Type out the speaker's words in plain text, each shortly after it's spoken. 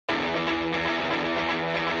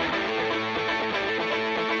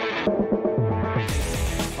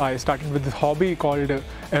I started with this hobby called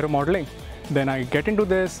aeromodelling. Then I get into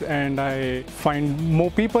this and I find more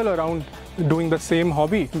people around doing the same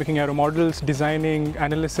hobby, making aero models, designing,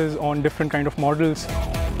 analysis on different kind of models.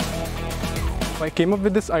 I came up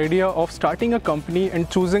with this idea of starting a company and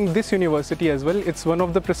choosing this university as well. It's one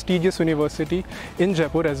of the prestigious university in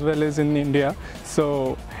Jaipur as well as in India.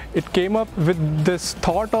 So it came up with this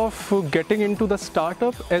thought of getting into the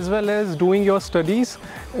startup as well as doing your studies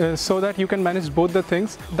so that you can manage both the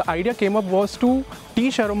things. The idea came up was to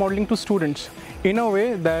teach aero modeling to students in a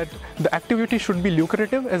way that the activity should be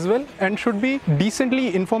lucrative as well and should be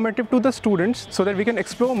decently informative to the students so that we can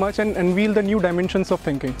explore much and unveil the new dimensions of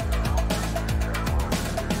thinking.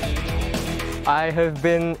 I have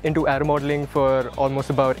been into aero modeling for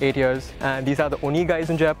almost about 8 years, and these are the only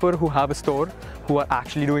guys in Jaipur who have a store who are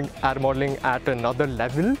actually doing aero modeling at another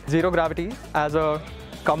level. Zero Gravity as a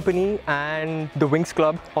company and the Wings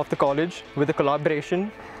Club of the college with a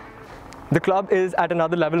collaboration. The club is at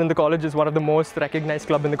another level in the college, is one of the most recognized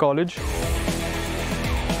club in the college.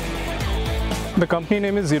 The company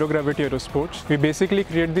name is Zero Gravity Aerosports. We basically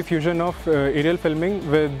create the fusion of aerial filming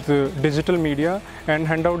with digital media and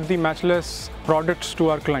hand out the matchless products to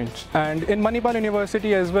our clients. And in Manipal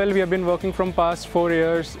University as well, we have been working from past 4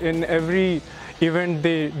 years in every event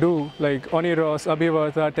they do, like Oniros,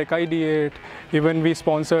 Abhivarta, Tech ID8, even we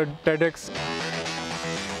sponsored TEDx.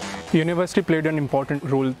 University played an important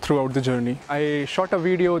role throughout the journey. I shot a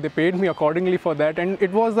video, they paid me accordingly for that, and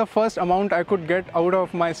it was the first amount I could get out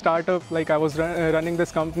of my startup, like I was running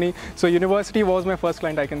this company. So university was my first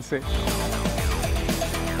client, I can say.